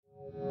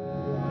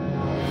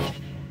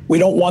We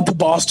don't want the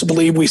boss to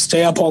believe we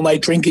stay up all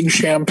night drinking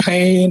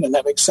champagne and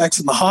having sex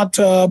in the hot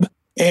tub.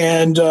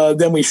 And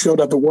then we showed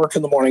up at work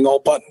in the morning all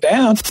buttoned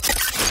down.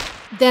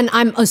 Then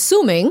I'm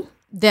assuming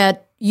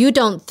that you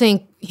don't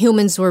think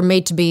humans were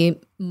made to be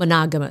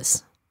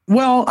monogamous.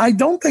 Well, I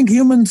don't think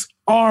humans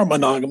are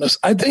monogamous.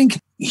 I think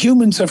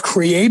humans have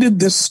created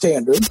this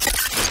standard.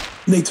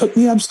 They took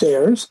me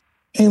upstairs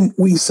and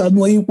we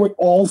suddenly were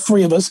all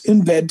three of us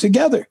in bed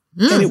together.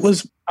 And it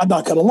was, I'm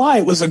not going to lie,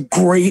 it was a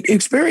great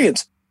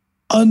experience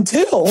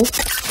until...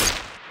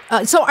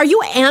 So are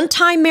you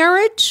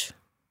anti-marriage?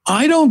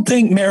 I don't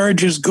think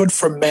marriage is good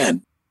for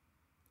men.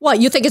 What,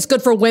 you think it's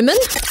good for women?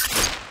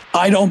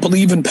 I don't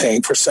believe in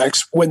paying for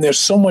sex when there's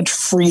so much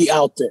free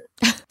out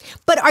there.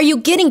 But are you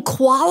getting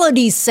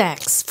quality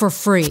sex for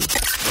free?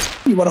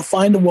 You want to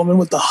find a woman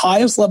with the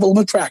highest level of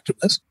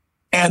attractiveness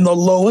and the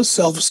lowest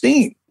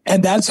self-esteem.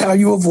 And that's how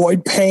you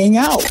avoid paying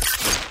out.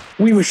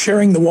 We were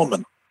sharing the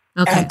woman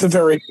at the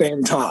very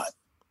same time.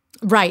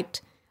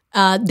 Right.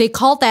 They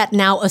call that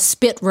now a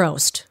spit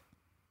roast.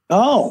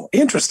 Oh,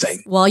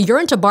 interesting. Well, you're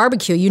into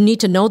barbecue. You need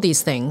to know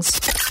these things.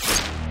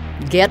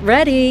 Get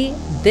ready.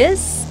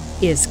 This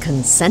is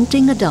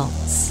Consenting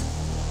Adults.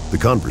 The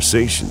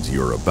conversations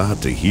you're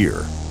about to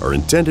hear are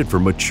intended for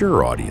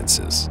mature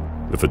audiences.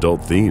 If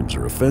adult themes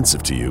are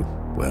offensive to you,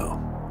 well,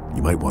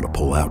 you might want to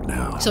pull out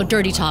now. So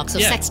dirty talk,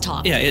 sex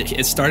talk. Yeah,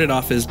 it started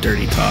off as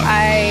dirty talk.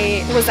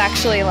 I was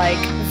actually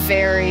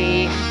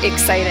very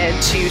excited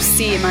to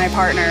see my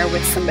partner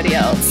with somebody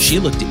else. She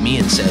looked at me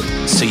and said,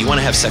 so you want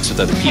to have sex with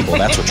other people?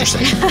 That's what you're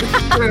saying.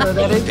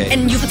 Okay.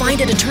 And you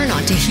find it a turn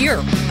on to hear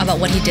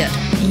about what he did.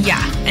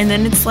 Yeah. And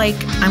then it's I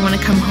want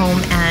to come home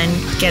and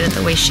get it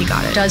the way she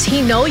got it. Does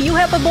he know you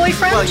have a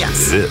boyfriend? Well,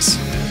 yes. This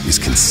is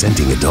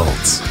Consenting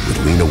Adults with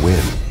Lena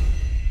Wynn.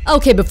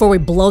 Okay, before we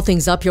blow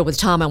things up here with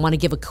Tom, I want to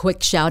give a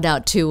quick shout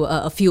out to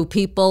a few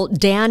people.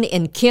 Dan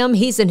and Kim,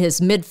 he's in his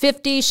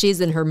mid-50s,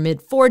 she's in her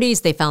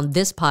mid-40s. They found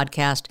this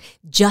podcast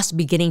just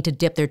beginning to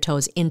dip their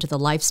toes into the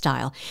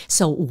lifestyle.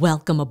 So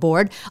welcome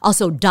aboard.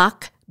 Also,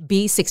 Doc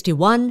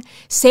B61,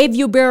 Save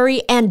You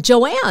Berry, and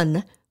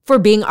Joanne for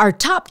being our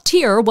top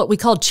tier, what we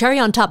call cherry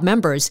on top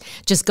members.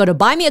 Just go to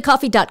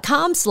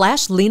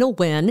buymeacoffee.com/Lena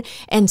Wynn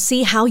and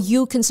see how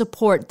you can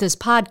support this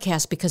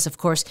podcast because, of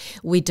course,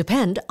 we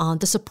depend on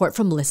the support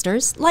from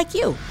listeners like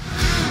you.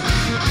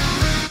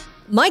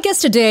 My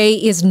guest today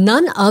is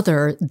none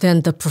other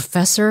than the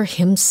professor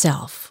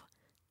himself,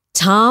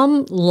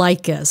 Tom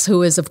Leykis,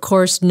 who is, of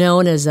course,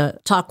 known as a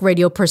talk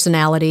radio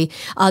personality.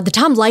 The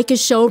Tom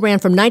Leykis Show ran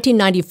from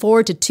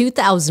 1994 to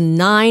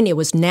 2009. It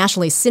was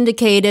nationally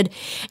syndicated.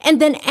 And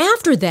then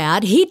after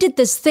that, he did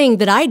this thing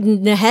that I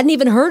hadn't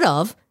even heard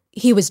of.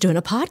 He was doing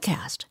a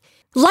podcast.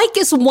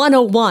 Leykis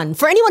 101.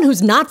 For anyone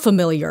who's not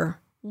familiar,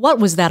 what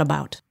was that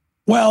about?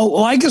 Well,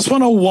 Leykis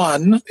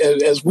 101,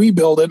 as we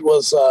build it,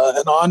 was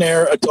an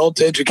on-air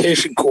adult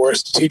education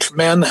course to teach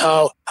men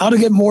how to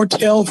get more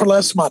tail for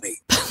less money.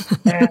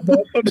 And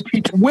also to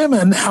teach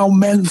women how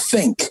men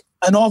think.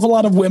 An awful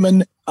lot of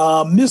women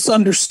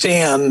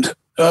misunderstand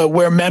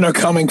where men are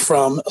coming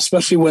from,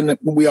 especially when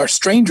we are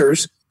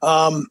strangers.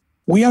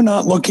 We are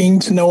not looking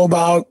to know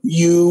about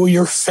you,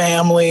 your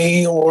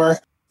family, or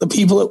the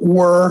people at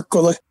work,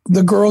 or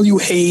the girl you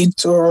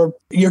hate, or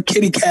your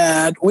kitty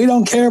cat. We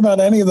don't care about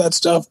any of that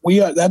stuff.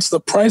 That's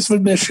the price of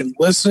admission.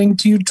 Listening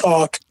to you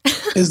talk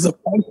is the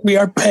price we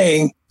are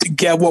paying to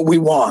get what we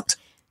want.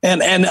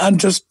 And I'm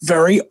just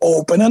very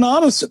open and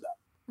honest about it.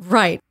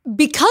 Right.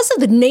 Because of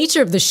the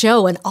nature of the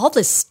show and all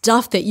the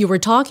stuff that you were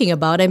talking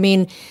about, I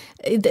mean,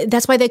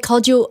 that's why they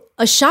called you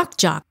a shock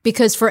jock.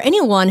 Because for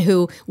anyone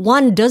who,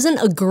 one, doesn't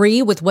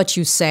agree with what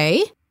you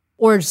say,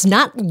 or is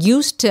not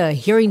used to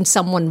hearing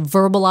someone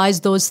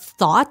verbalize those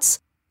thoughts,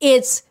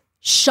 it's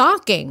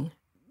shocking.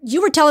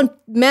 You were telling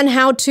men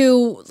how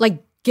to,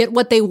 get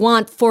what they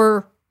want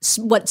for,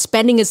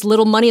 spending as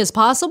little money as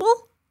possible?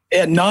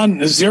 And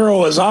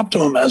non-zero is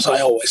optimum, as I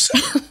always say.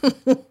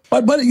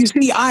 but you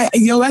see,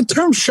 that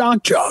term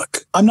shock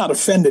jock, I'm not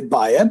offended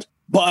by it,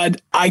 but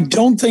I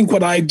don't think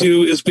what I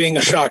do is being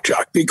a shock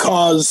jock,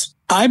 because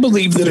I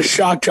believe that a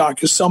shock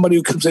jock is somebody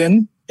who comes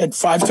in at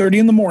 5:30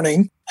 in the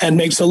morning and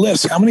makes a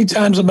list. How many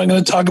times am I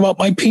going to talk about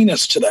my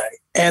penis today?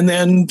 And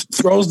then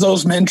throws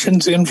those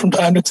mentions in from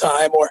time to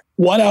time, or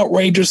what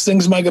outrageous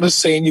things am I going to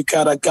say? And you've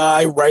got a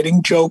guy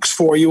writing jokes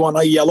for you on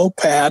a yellow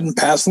pad and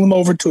passing them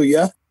over to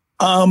you.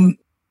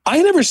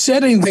 I never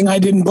said anything I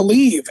didn't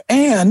believe.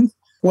 And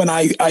when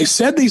I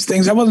said these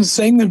things, I wasn't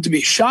saying them to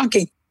be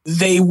shocking.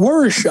 They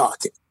were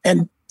shocking.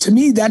 And to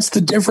me, that's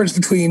the difference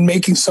between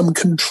making some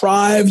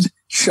contrived,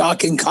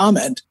 shocking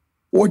comment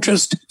or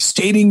just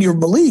stating your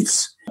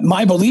beliefs.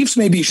 My beliefs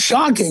may be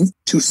shocking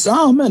to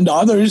some, and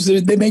others,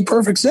 they make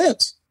perfect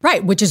sense.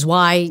 Right, which is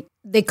why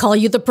they call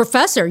you the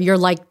professor. You're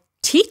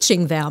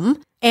teaching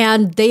them,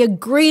 and they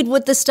agreed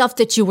with the stuff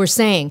that you were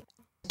saying.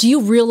 Do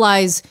you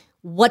realize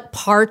what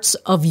parts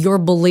of your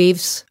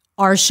beliefs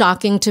are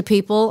shocking to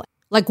people?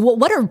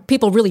 What are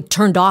people really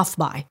turned off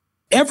by?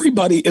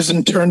 everybody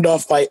isn't turned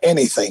off by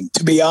anything,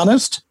 to be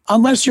honest,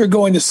 unless you're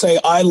going to say,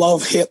 I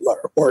love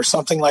Hitler or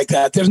something like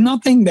that. There's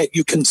nothing that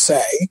you can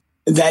say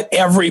that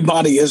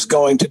everybody is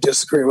going to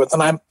disagree with.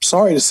 And I'm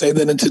sorry to say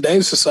that in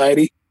today's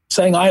society,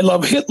 saying I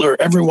love Hitler,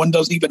 everyone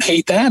doesn't even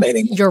hate that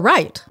anymore. You're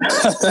right.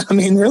 I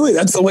mean, really,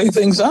 that's the way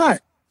things are.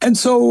 And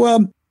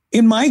so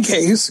in my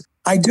case,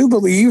 I do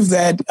believe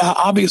that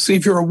obviously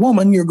if you're a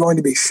woman, you're going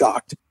to be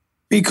shocked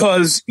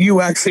because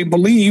you actually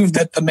believe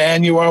that the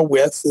man you are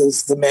with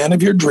is the man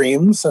of your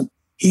dreams and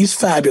he's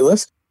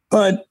fabulous.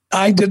 But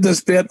I did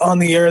this bit on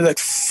the air that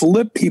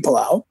flipped people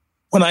out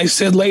when I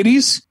said,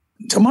 ladies,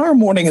 tomorrow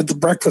morning at the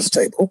breakfast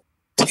table,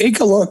 take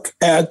a look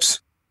at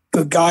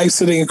the guy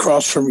sitting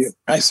across from you.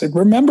 I said,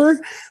 remember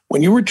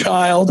when you were a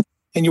child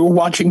and you were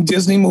watching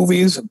Disney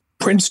movies,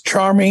 Prince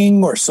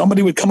Charming or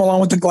somebody would come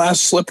along with a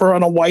glass slipper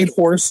on a white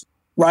horse,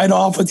 ride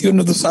off with you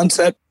into the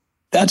sunset?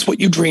 That's what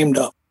you dreamed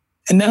of.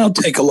 And now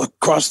take a look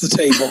across the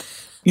table.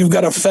 You've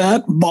got a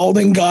fat,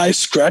 balding guy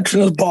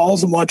stretching his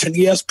balls and watching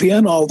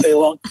ESPN all day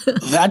long.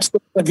 That's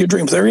the of your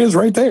dreams. There he is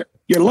right there.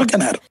 You're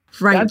looking at him.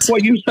 Right. That's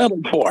what you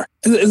settled for.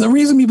 And the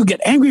reason people get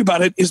angry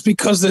about it is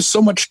because there's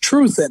so much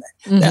truth in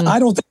it. Mm-hmm. And I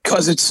don't think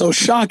because it's so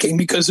shocking,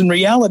 because in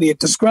reality, it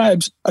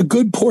describes a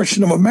good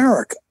portion of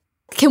America.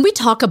 Can we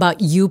talk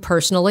about you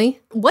personally?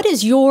 What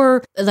is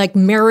your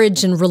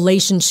marriage and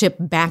relationship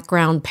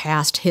background,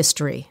 past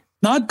history?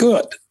 Not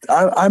good.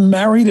 I'm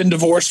married and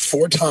divorced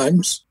 4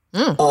 times.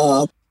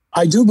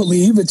 I do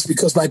believe it's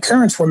because my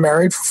parents were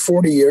married for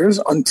 40 years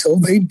until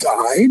they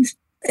died.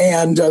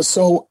 And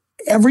so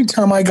every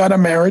time I got a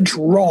marriage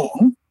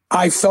wrong,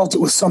 I felt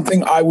it was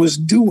something I was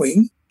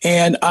doing.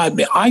 And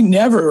I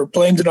never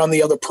blamed it on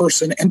the other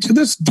person. And to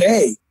this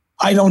day,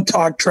 I don't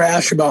talk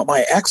trash about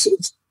my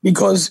exes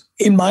because,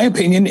 in my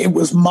opinion, it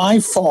was my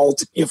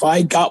fault if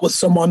I got with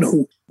someone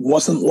who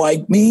wasn't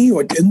like me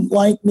or didn't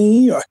like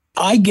me, or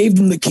I gave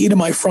them the key to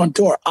my front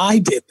door. I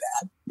did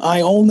that.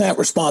 I own that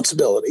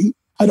responsibility.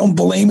 I don't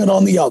blame it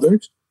on the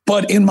others.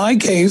 But in my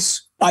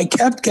case, I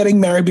kept getting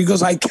married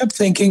because I kept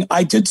thinking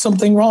I did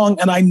something wrong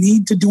and I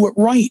need to do it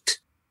right.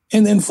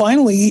 And then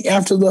finally,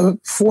 after the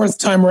 4th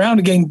time around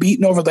and getting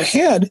beaten over the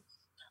head,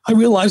 I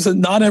realized that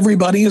not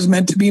everybody is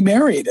meant to be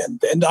married.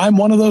 And I'm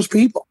one of those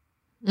people.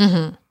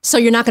 Mm-hmm. So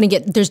you're not going to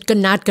there's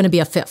not going to be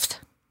a 5th?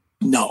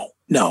 No.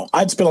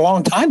 It's been a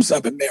long time since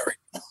I've been married.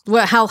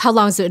 Well, how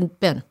long has it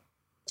been?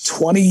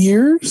 20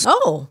 years.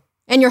 Oh,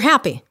 and you're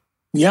happy?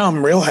 Yeah,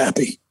 I'm real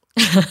happy.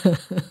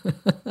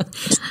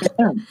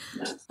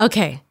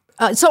 Okay.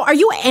 So are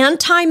you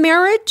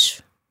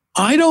anti-marriage?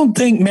 I don't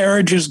think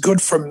marriage is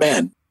good for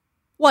men.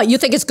 What, you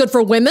think it's good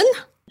for women?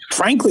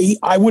 Frankly,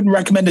 I wouldn't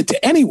recommend it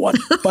to anyone,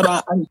 but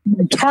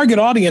my target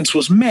audience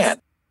was men.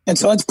 And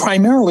so that's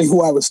primarily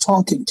who I was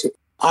talking to.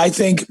 I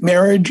think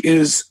marriage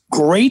is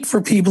great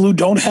for people who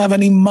don't have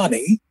any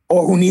money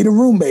or who need a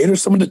roommate or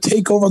someone to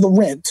take over the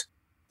rent.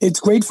 It's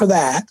great for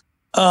that.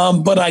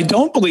 But I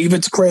don't believe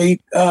it's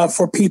great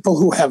for people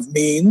who have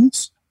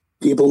means,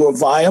 people who are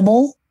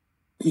viable,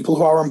 people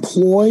who are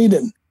employed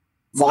and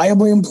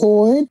viably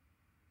employed.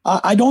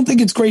 I don't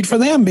think it's great for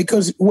them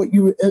because what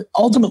you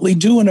ultimately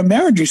do in a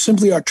marriage, you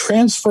simply are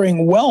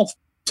transferring wealth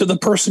to the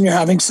person you're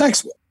having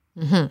sex with.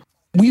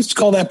 Mm-hmm. We used to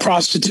call that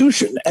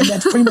prostitution, and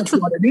that's pretty much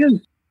what it is.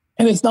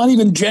 And it's not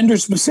even gender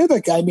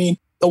specific. I mean,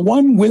 the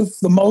one with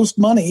the most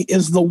money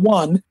is the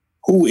one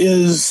who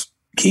is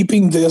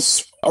keeping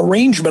this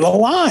arrangement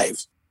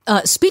alive.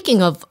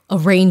 Speaking of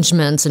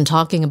arrangements and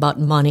talking about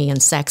money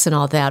and sex and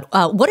all that,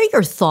 what are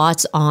your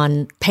thoughts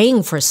on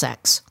paying for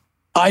sex?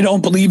 I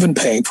don't believe in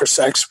paying for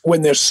sex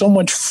when there's so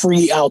much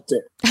free out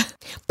there.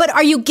 But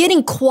are you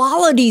getting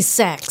quality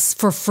sex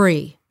for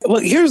free?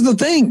 Well, here's the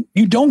thing.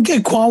 You don't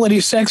get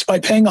quality sex by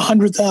paying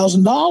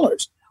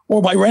 $100,000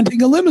 or by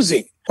renting a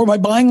limousine or by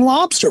buying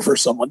lobster for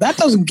someone. That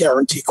doesn't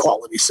guarantee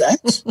quality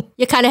sex.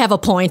 You kind of have a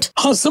point.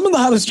 Some of the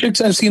hottest chicks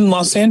I've seen in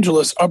Los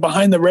Angeles are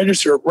behind the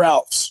register at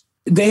Ralph's.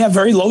 They have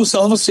very low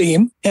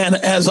self-esteem. And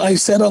as I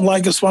said on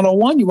Lycus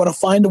 101, you want to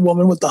find a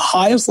woman with the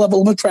highest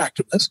level of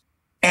attractiveness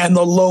and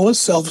the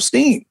lowest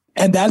self-esteem.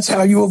 And that's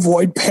how you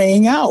avoid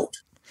paying out.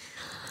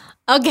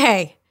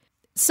 Okay.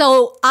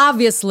 So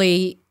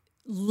obviously,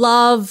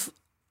 love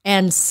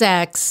and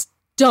sex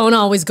don't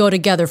always go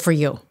together for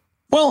you.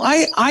 Well,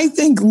 I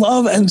think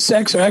love and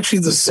sex are actually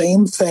the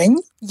same thing.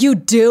 You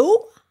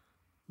do?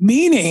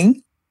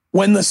 Meaning,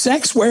 when the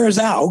sex wears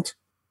out,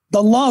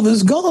 the love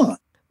is gone.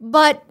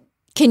 But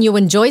can you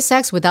enjoy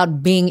sex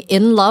without being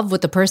in love with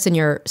the person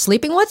you're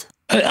sleeping with?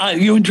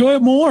 You enjoy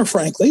it more,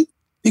 frankly,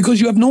 because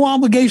you have no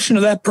obligation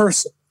to that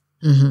person.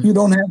 Mm-hmm. You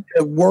don't have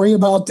to worry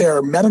about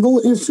their medical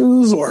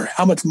issues or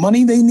how much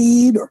money they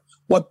need or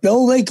what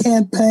bill they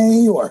can't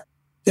pay, or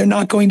they're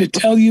not going to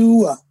tell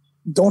you,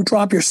 don't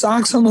drop your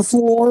socks on the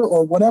floor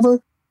or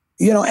whatever.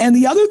 And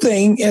the other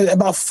thing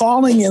about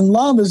falling in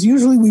love is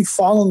usually we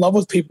fall in love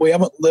with people we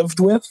haven't lived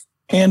with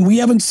and we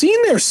haven't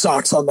seen their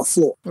socks on the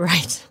floor.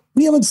 Right.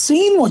 We haven't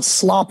seen what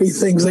sloppy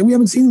things, we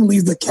haven't seen them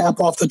leave the cap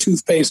off the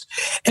toothpaste.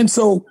 And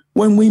so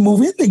when we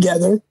move in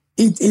together,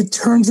 it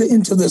turns it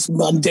into this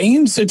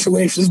mundane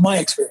situation, is my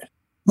experience.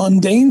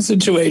 mundane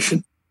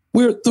situation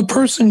where the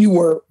person you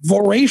were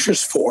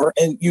voracious for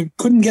and you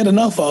couldn't get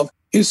enough of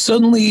is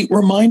suddenly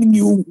reminding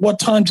you what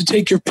time to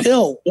take your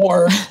pill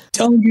or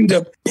telling you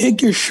to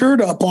pick your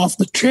shirt up off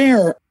the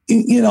chair.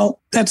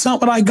 That's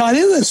not what I got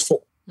in this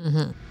for.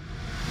 Mm-hmm.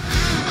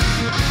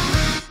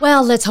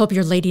 Well, let's hope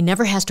your lady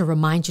never has to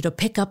remind you to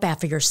pick up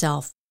after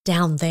yourself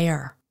down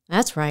there.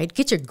 That's right.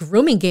 Get your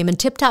grooming game in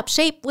tip-top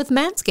shape with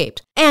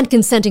Manscaped. And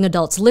Consenting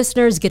Adults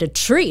listeners get a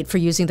treat for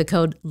using the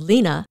code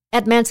LENA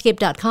at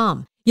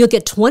manscaped.com. You'll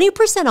get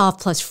 20% off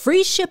plus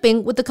free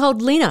shipping with the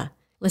code LENA.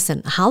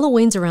 Listen,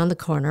 Halloween's around the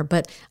corner,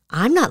 but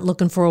I'm not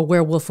looking for a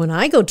werewolf when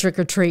I go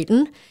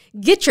trick-or-treating.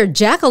 Get your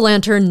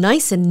jack-o'-lantern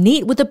nice and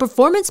neat with the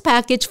Performance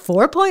Package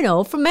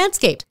 4.0 from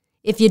Manscaped.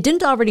 If you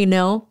didn't already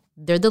know,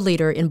 they're the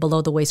leader in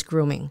below-the-waist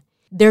grooming.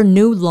 Their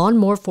new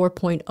Lawnmower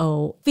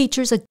 4.0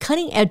 features a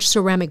cutting-edge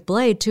ceramic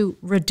blade to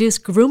reduce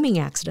grooming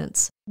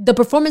accidents. The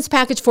Performance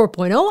Package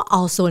 4.0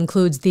 also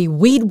includes the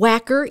Weed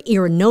Whacker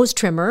ear and nose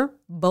trimmer.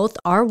 Both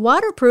are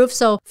waterproof,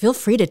 so feel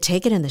free to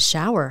take it in the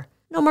shower.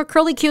 No more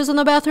curly cues on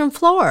the bathroom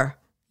floor.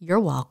 You're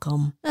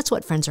welcome. That's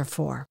what friends are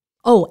for.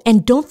 Oh,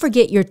 and don't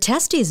forget your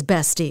testes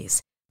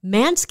besties.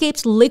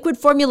 Manscaped's liquid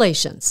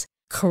formulations.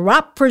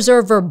 Crop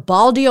Preserver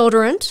Ball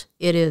Deodorant.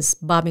 It is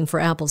bobbing for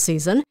apple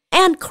season.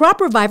 And Crop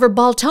Reviver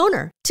Ball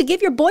Toner to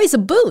give your boys a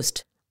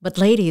boost. But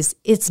ladies,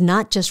 it's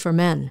not just for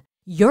men.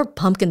 Your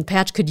pumpkin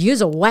patch could use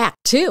a whack,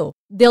 too.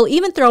 They'll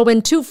even throw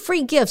in 2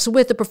 free gifts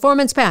with the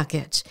Performance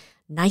Package.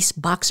 Nice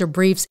boxer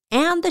briefs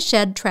and the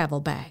Shed travel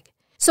bag.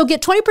 So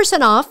get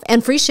 20% off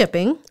and free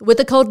shipping with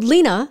the code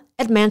LENA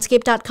at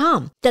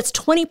manscaped.com. That's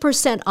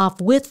 20% off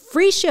with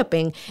free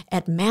shipping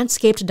at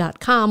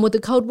manscaped.com with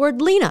the code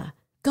word LENA.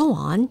 Go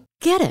on,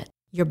 get it.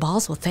 Your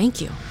balls will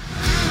thank you.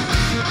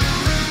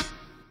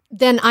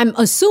 Then I'm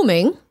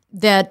assuming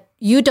that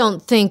you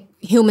don't think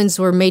humans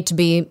were made to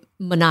be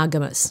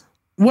monogamous.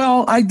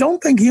 Well, I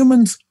don't think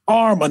humans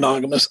are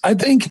monogamous. I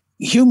think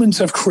humans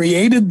have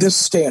created this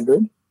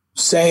standard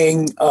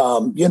saying,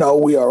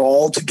 we are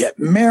all to get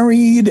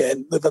married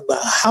and live in the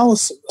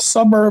house, in the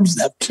suburbs,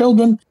 and have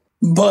children.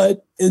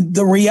 But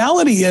the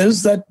reality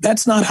is that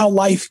that's not how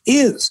life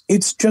is.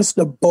 It's just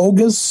a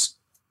bogus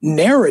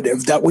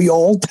narrative that we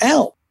all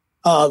tell.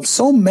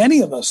 So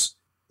many of us,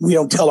 we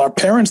don't tell our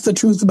parents the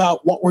truth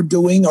about what we're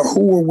doing or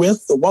who we're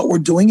with or what we're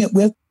doing it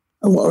with.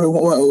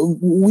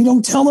 We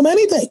don't tell them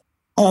anything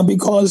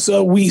because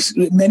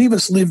many of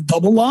us live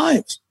double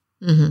lives.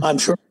 Mm-hmm. I'm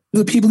sure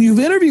the people you've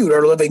interviewed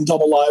are living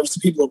double lives. The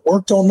people at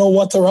work don't know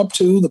what they're up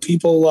to. The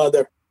people,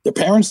 their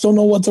parents don't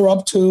know what they're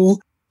up to.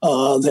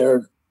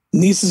 Their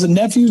nieces and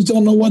nephews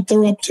don't know what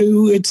they're up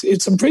to.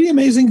 It's a pretty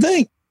amazing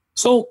thing.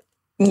 So,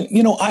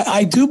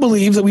 I do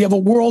believe that we have a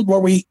world where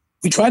we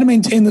try to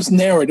maintain this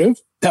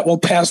narrative that will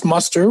pass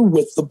muster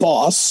with the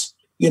boss.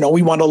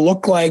 We want to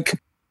look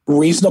like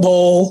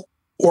reasonable,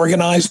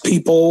 organized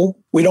people.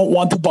 We don't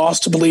want the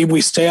boss to believe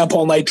we stay up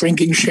all night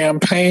drinking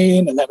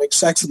champagne and having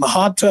sex in the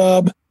hot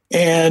tub.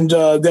 And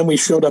then we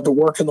showed up at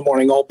work in the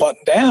morning all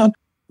buttoned down.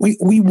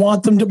 We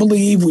want them to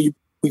believe we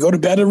go to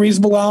bed at a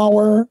reasonable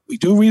hour. We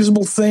do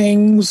reasonable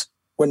things.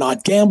 We're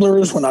not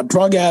gamblers. We're not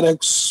drug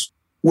addicts.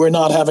 We're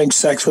not having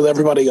sex with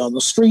everybody on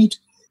the street.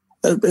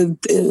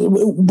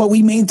 But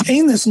we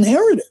maintain this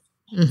narrative.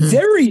 Mm-hmm.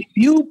 Very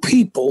few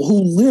people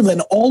who live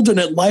an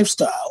alternate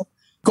lifestyle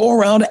go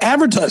around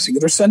advertising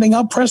it or sending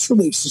out press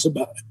releases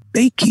about it.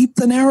 They keep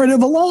the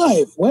narrative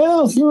alive.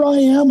 Well, here I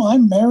am.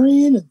 I'm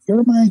married, and here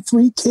are my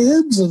 3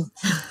 kids, and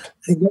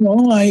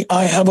I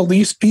have a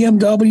leased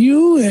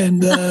BMW,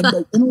 and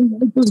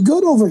life is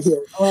good over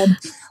here.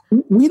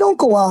 We don't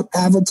go out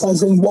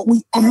advertising what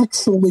we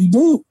actually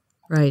do.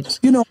 Right.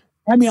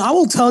 I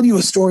will tell you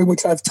a story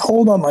which I've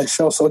told on my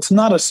show, so it's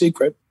not a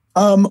secret.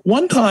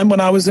 One time when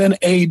I was in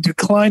a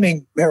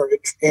declining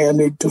marriage and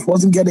it just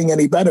wasn't getting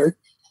any better,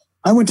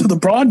 I went to the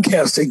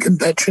broadcasting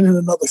convention in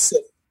another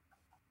city.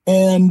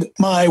 And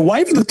my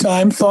wife at the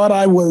time thought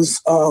I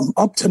was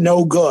up to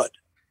no good.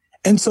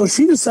 And so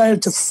she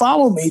decided to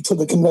follow me to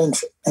the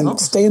convention and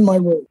stay in my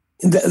room.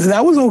 And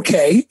that was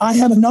okay. I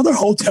had another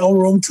hotel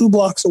room 2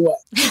 blocks away.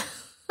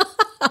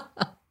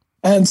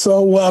 And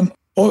so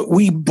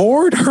we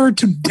bored her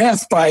to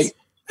death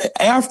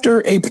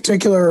after a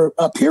particular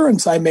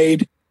appearance I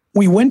made,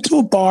 we went to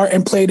a bar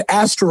and played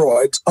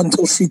Asteroids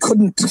until she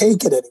couldn't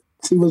take it anymore.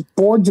 She was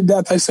bored to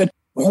death. I said,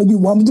 well, you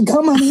wanted to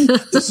come, honey.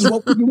 This is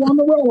what we do on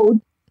the road.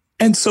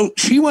 And so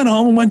she went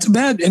home and went to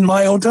bed in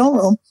my hotel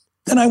room.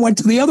 Then I went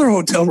to the other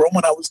hotel room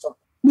when I was done.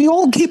 We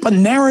all keep a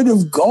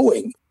narrative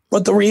going,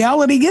 but the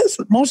reality is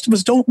that most of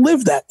us don't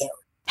live that narrative.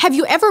 Have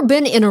you ever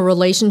been in a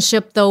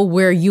relationship, though,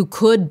 where you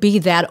could be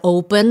that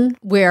open,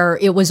 where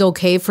it was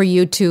okay for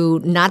you to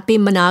not be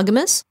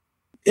monogamous?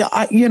 Yeah,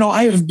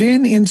 I have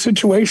been in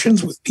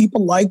situations with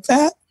people like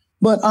that,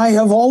 but I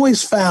have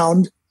always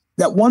found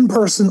that one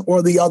person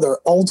or the other,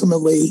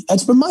 ultimately,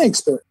 that's been my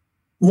experience,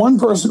 one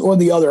person or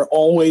the other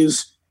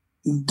always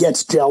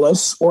gets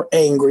jealous or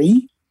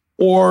angry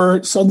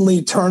or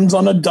suddenly turns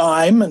on a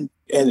dime and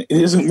it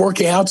isn't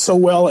working out so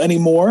well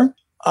anymore.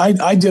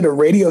 I did a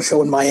radio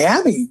show in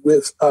Miami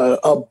with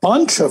a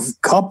bunch of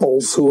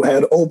couples who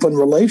had open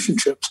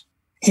relationships.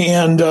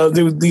 And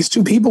these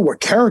two people were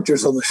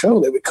characters on the show.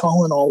 They would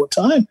call in all the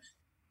time.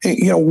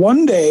 And,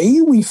 one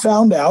day we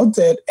found out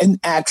that in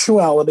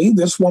actuality,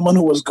 this woman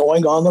who was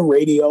going on the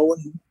radio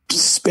and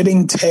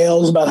spitting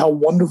tales about how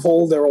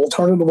wonderful their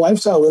alternative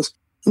lifestyle is,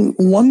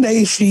 one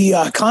day she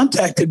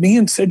contacted me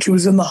and said she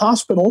was in the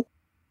hospital,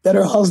 that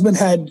her husband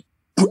had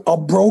a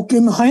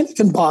broken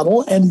Heineken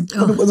bottle and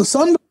put it with a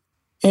sunburn.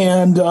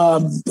 And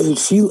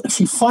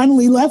she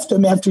finally left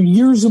him after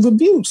years of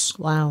abuse.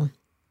 Wow.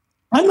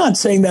 I'm not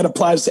saying that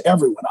applies to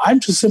everyone. I'm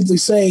just simply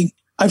saying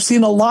I've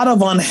seen a lot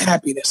of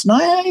unhappiness.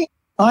 And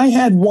I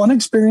had one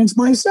experience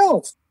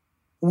myself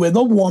with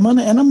a woman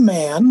and a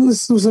man.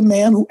 This was a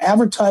man who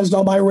advertised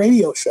on my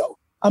radio show.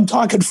 I'm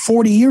talking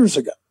 40 years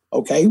ago,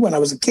 okay, when I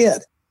was a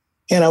kid.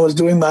 And I was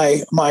doing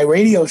my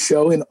radio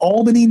show in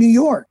Albany, New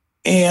York.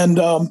 And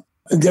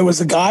there was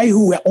a guy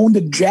who owned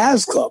a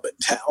jazz club in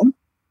town.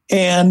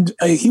 And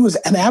he was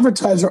an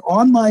advertiser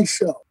on my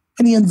show.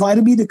 And he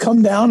invited me to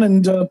come down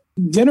and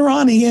dinner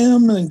on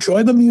him and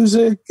enjoy the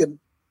music. And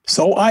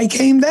so I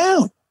came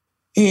down.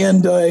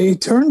 And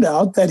it turned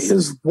out that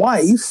his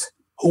wife,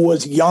 who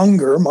was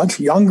younger, much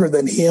younger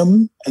than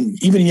him,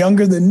 and even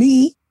younger than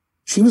me,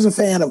 she was a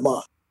fan of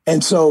mine.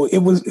 And so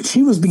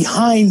she was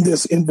behind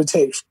this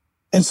invitation.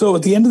 And so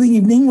at the end of the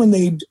evening, when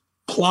they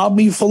plowed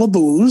me full of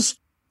booze,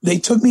 they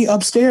took me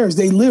upstairs.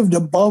 They lived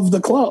above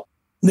the club.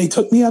 They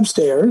took me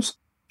upstairs.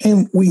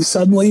 And we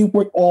suddenly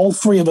were all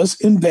three of us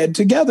in bed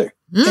together.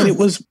 And it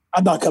was,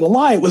 I'm not going to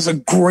lie, it was a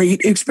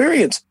great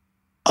experience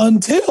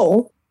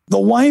until the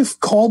wife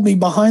called me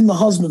behind the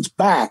husband's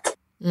back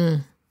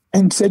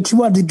and said she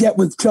wanted to get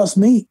with just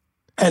me.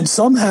 And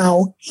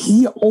somehow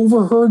he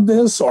overheard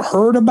this or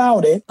heard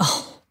about it.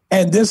 Oh.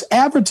 And this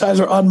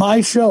advertiser on my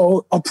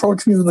show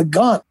approached me with a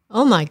gun.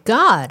 Oh, my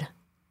God.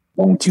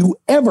 Don't you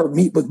ever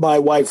meet with my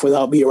wife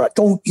without me around.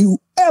 Don't you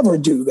ever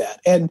do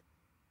that. And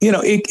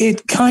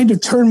it kind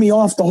of turned me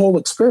off the whole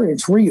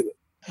experience, really.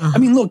 Uh-huh. I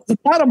mean, look, the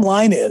bottom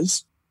line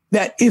is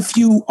that if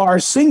you are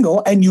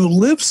single and you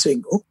live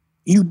single,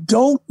 you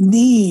don't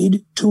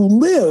need to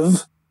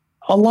live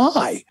a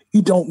lie.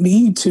 You don't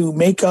need to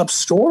make up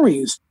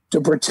stories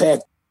to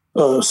protect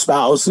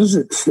spouses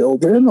or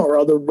children or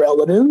other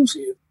relatives.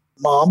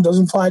 Mom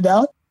doesn't find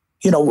out.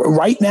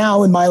 Right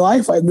now in my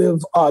life, I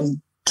live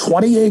on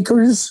 20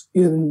 acres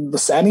in the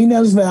San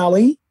Ynez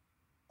Valley.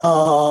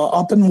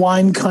 Up in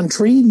wine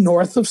country,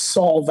 north of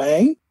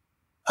Solvang.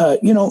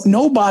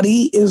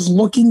 Nobody is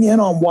looking in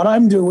on what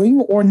I'm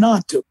doing or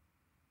not doing.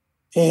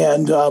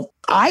 And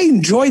I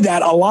enjoy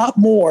that a lot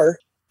more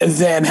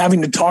than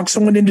having to talk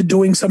someone into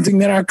doing something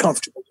they're not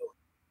comfortable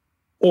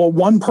doing. Or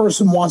one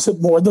person wants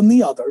it more than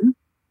the other.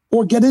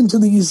 Or get into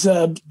these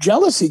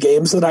jealousy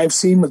games that I've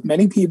seen with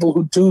many people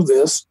who do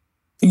this.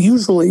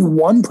 Usually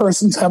one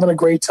person's having a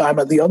great time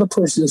and the other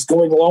person is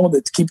going along with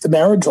it to keep the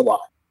marriage alive.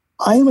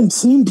 I haven't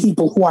seen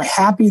people who are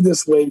happy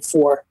this way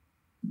for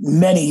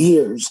many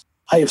years.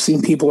 I have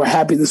seen people who are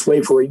happy this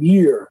way for a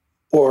year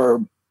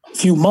or a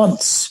few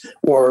months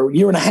or a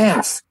year and a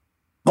half.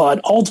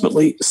 But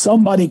ultimately,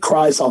 somebody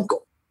cries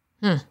uncle.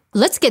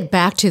 Let's get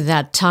back to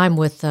that time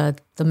with the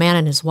man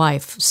and his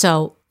wife.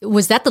 So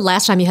was that the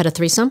last time you had a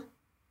threesome?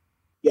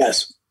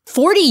 Yes.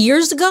 40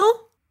 years ago?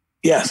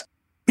 Yes.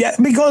 Yeah,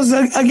 because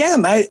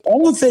again,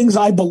 all the things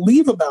I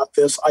believe about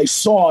this, I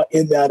saw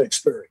in that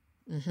experience.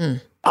 Mm-hmm.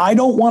 I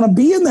don't want to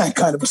be in that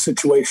kind of a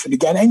situation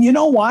again. And you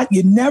know what?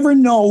 You never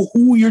know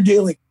who you're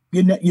dealing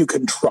with. You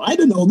can try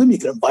to know them. You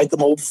can invite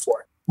them over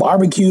for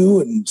barbecue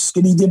and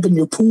skinny dip in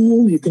your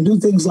pool. You can do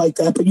things like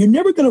that. But you're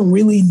never going to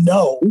really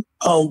know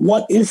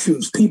what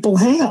issues people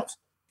have.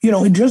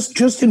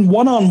 Just in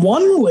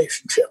one-on-one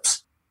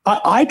relationships.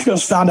 I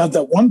just found out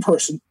that one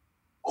person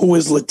who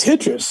is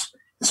litigious,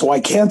 so I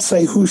can't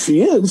say who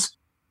she is.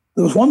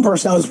 There was one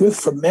person I was with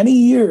for many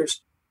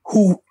years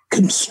who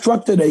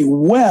constructed a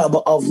web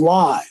of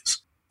lies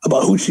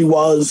about who she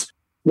was,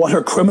 what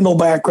her criminal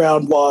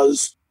background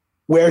was,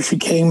 where she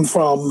came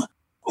from,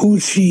 who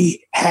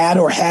she had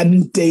or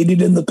hadn't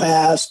dated in the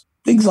past,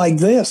 things like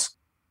this.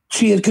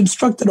 She had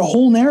constructed a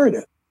whole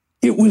narrative.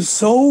 It was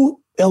so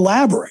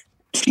elaborate.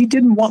 She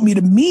didn't want me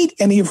to meet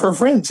any of her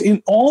friends.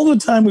 In all the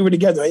time we were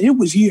together, and it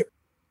was years,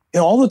 in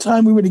all the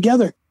time we were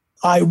together,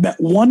 I met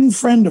one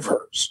friend of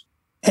hers,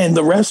 and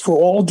the rest were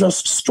all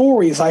just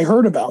stories I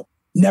heard about,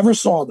 never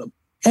saw them.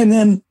 And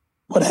then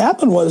what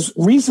happened was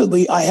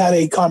recently I had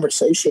a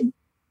conversation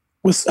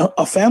with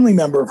a family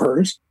member of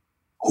hers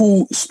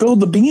who spilled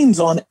the beans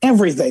on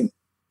everything,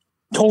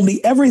 told me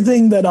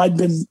everything that I'd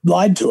been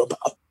lied to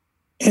about.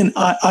 And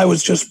I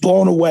was just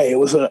blown away. It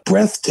was a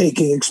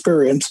breathtaking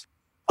experience.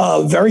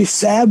 Very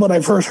sad when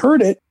I first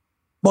heard it,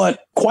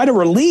 but quite a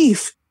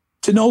relief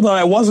to know that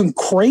I wasn't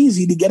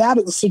crazy to get out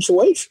of the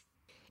situation.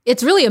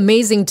 It's really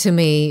amazing to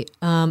me.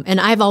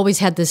 And I've always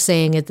had this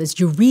saying that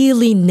you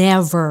really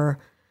never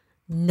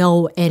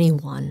know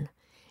anyone.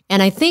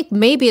 And I think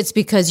maybe it's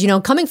because,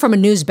 coming from a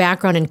news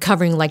background and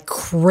covering like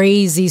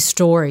crazy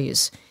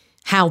stories,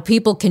 how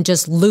people can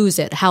just lose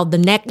it, how the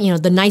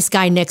nice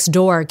guy next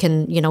door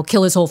can,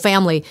 kill his whole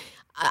family.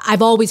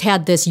 I've always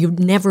had this, you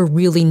never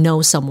really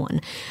know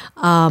someone.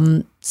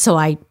 So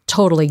I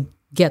totally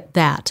get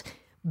that.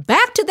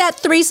 Back to that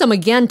threesome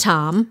again,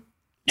 Tom.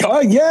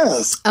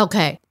 Yes.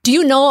 Okay. Do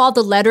you know all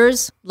the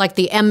letters, like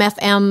the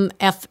MFM,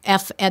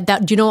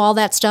 FF, do you know all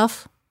that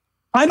stuff?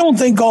 I don't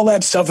think all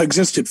that stuff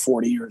existed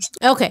 40 years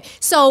ago. Okay.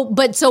 So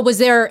was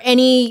there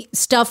any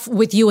stuff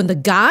with you and the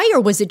guy,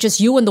 or was it just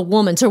you and the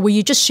woman? So were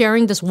you just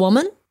sharing this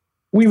woman?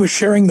 We were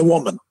sharing the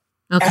woman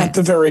at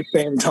the very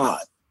same time.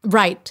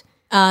 Right.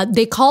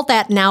 They call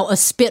that now a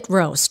spit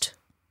roast.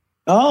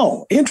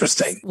 Oh,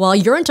 interesting. Well,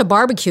 you're into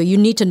barbecue. You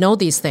need to know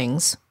these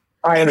things.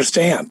 I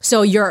understand.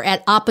 So you're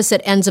at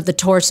opposite ends of the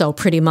torso,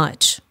 pretty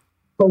much.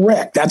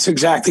 Correct. That's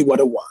exactly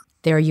what it was.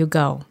 There you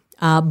go.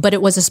 But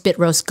it was a spit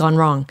roast gone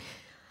wrong.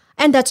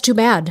 And that's too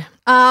bad.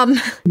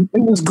 It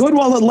was good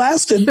while it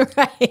lasted.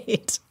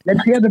 Right. Then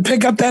he had to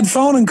pick up that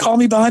phone and call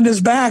me behind his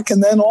back,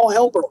 and then all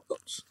hell broke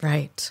loose.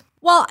 Right.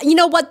 Well, you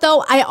know what,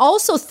 though? I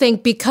also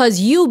think because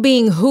you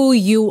being who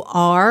you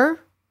are,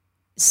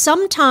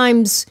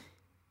 sometimes,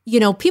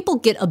 people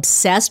get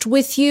obsessed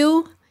with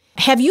you.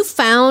 Have you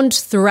found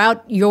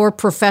throughout your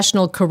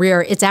professional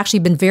career, it's actually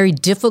been very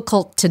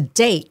difficult to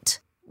date?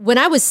 When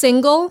I was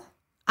single,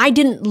 I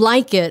didn't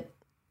like it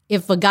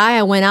if a guy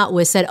I went out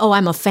with said, "Oh,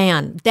 I'm a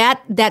fan."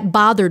 That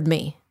bothered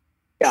me.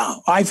 Yeah,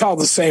 I felt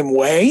the same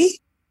way.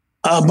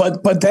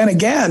 But then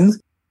again,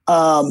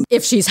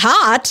 if she's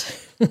hot,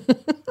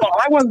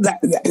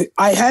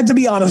 I had to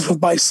be honest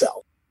with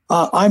myself.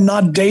 I'm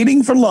not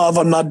dating for love.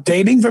 I'm not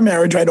dating for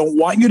marriage. I don't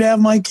want you to have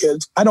my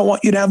kids. I don't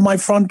want you to have my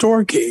front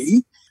door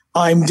key.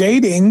 I'm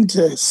dating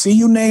to see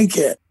you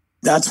naked.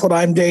 That's what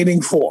I'm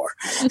dating for.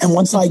 And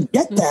once I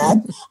get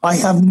that, I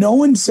have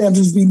no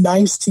incentive to be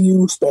nice to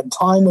you, spend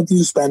time with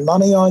you, spend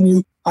money on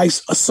you. I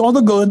saw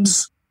the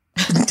goods,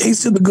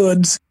 tasted the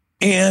goods,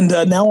 and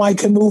now I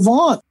can move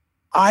on.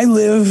 I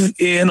live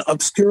in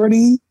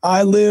obscurity.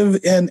 I live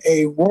in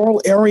a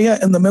rural area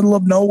in the middle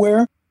of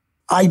nowhere.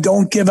 I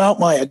don't give out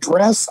my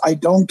address. I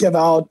don't give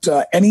out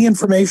any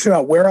information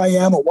about where I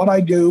am or what I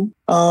do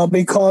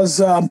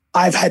because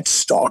I've had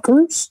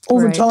stalkers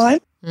over time.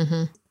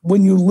 Mm-hmm.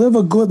 When you live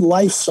a good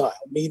lifestyle,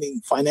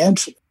 meaning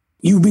financially,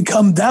 you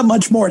become that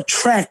much more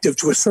attractive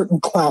to a certain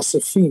class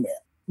of female.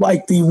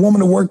 Like the woman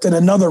who worked at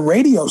another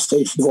radio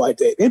station who I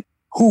dated,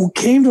 who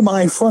came to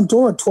my front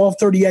door at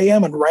 12:30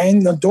 a.m. and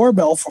rang the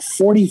doorbell for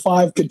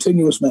 45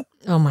 continuous minutes.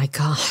 Oh, my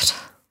God.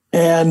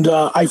 And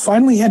I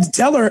finally had to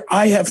tell her,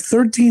 I have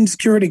 13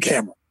 security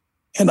cameras,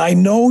 and I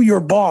know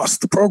your boss,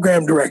 the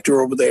program director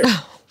over there.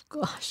 Oh,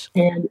 gosh.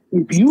 And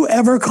if you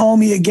ever call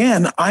me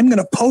again, I'm going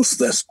to post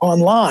this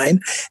online,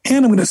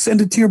 and I'm going to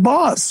send it to your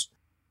boss.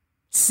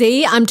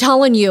 See, I'm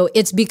telling you,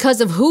 it's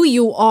because of who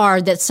you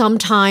are that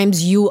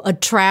sometimes you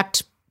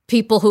attract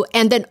people who,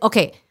 and then,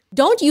 okay,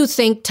 don't you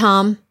think,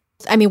 Tom,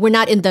 I mean, we're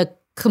not in the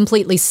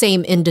completely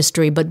same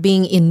industry, but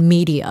being in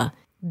media,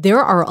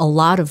 there are a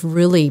lot of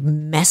really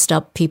messed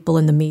up people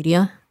in the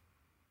media.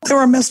 There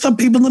are messed up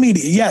people in the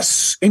media,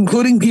 yes,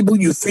 including people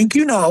you think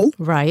you know.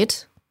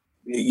 Right.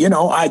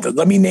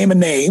 Let me name a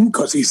name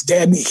because he's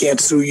dead and he can't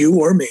sue you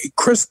or me.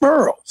 Chris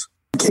Burrows.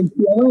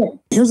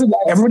 Here's a guy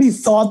everybody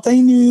thought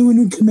they knew and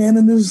would come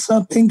in his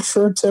pink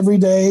shirts every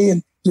day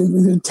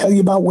and tell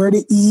you about where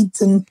to eat.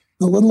 And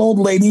the little old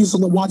ladies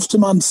that watched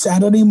him on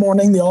Saturday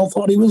morning, they all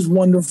thought he was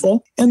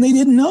wonderful. And they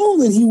didn't know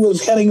that he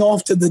was heading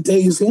off to the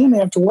Days Inn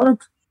after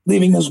work,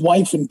 leaving his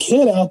wife and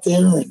kid out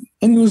there.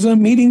 And he was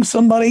meeting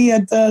somebody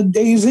at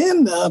Days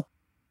Inn,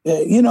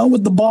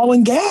 with the ball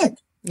and gag.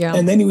 Yeah.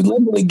 And then he would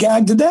literally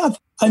gag to death.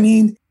 I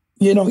mean,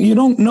 you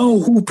don't know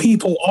who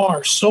people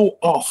are so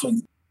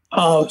often.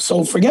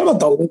 So forget about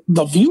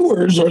the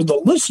viewers or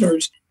the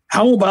listeners.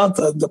 How about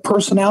the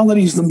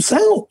personalities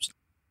themselves?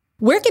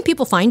 Where can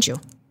people find you?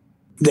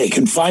 They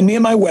can find me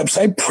on my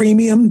website,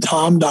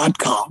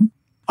 premiumtom.com.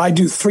 I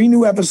do 3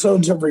 new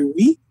episodes every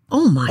week.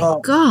 Oh, my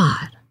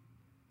God.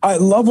 I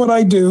love what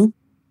I do.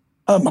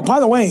 By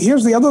the way,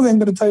 here's the other thing I'm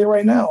going to tell you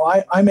right now.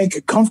 I make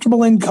a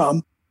comfortable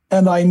income,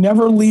 and I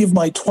never leave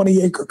my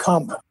 20-acre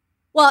compound.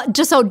 Well,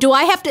 just so, do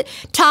I have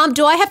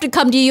to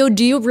come to you?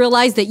 Do you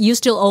realize that you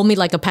still owe me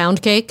like a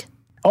pound cake?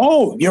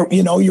 Oh,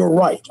 you're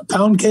right. A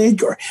pound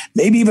cake or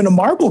maybe even a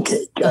marble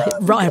cake.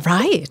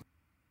 Right.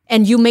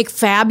 And you make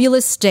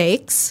fabulous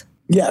steaks.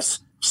 Yes.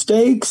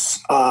 Steaks,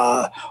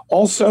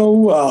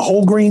 also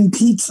whole grain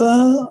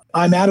pizza.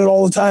 I'm at it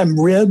all the time.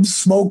 Ribs,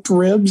 smoked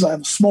ribs.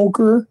 I'm a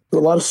smoker. Do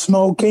a lot of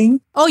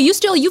smoking. Oh,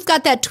 you've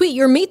got that tweet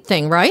your meat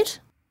thing, right?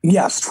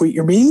 Yes, tweet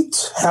your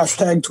meat.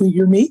 # tweet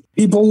your meat.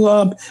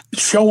 People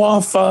show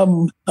off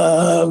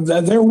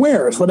their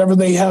wares, whatever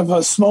they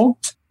have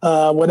smoked,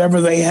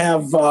 whatever they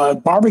have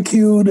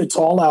barbecued. It's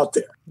all out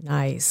there.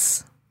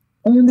 Nice.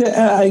 And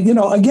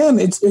again,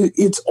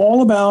 it's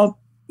all about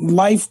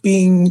life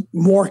being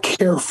more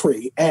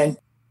carefree and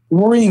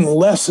worrying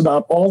less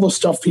about all the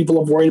stuff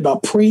people have worried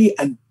about pre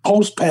and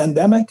post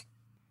pandemic.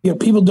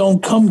 People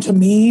don't come to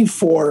me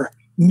for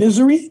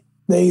misery.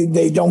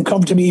 They don't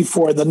come to me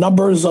for the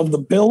numbers of the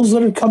bills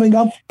that are coming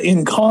up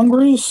in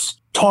Congress.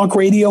 Talk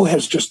radio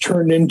has just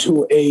turned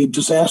into a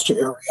disaster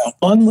area.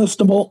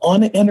 Unlistenable,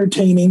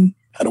 unentertaining.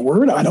 Had a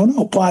word? I don't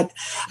know. But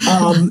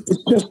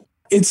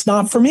it's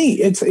not for me.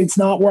 It's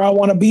not where I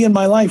want to be in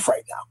my life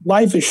right now.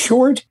 Life is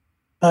short.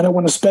 I don't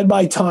want to spend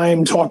my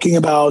time talking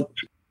about,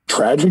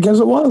 tragic as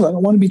it was, I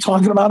don't want to be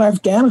talking about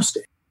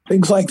Afghanistan.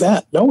 Things like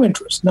that. No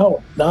interest.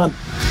 No, none.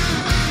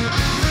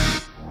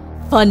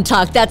 Fun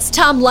talk. That's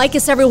Tom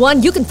Leykis,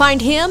 everyone. You can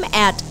find him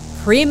at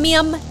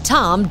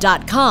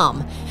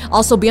premiumtom.com.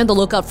 Also, be on the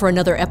lookout for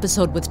another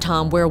episode with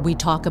Tom where we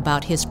talk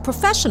about his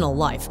professional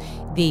life,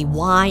 the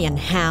why and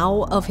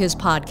how of his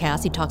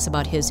podcast. He talks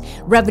about his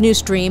revenue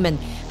stream and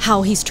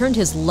how he's turned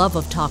his love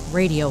of talk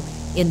radio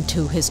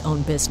into his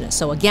own business.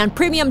 So again,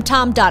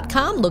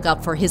 premiumtom.com. Look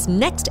out for his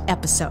next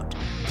episode.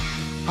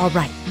 All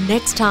right,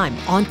 next time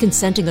on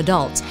Consenting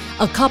Adults,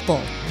 a couple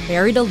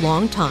married a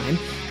long time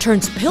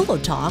turns pillow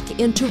talk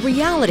into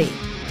reality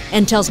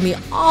and tells me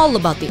all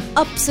about the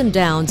ups and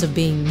downs of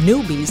being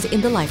newbies in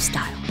the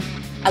lifestyle.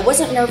 I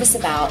wasn't nervous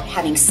about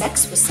having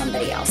sex with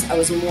somebody else. I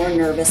was more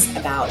nervous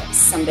about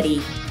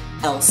somebody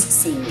else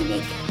seeing me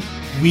naked.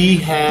 We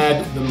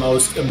had the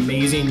most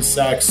amazing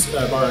sex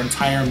of our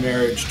entire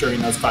marriage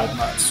during those 5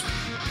 months.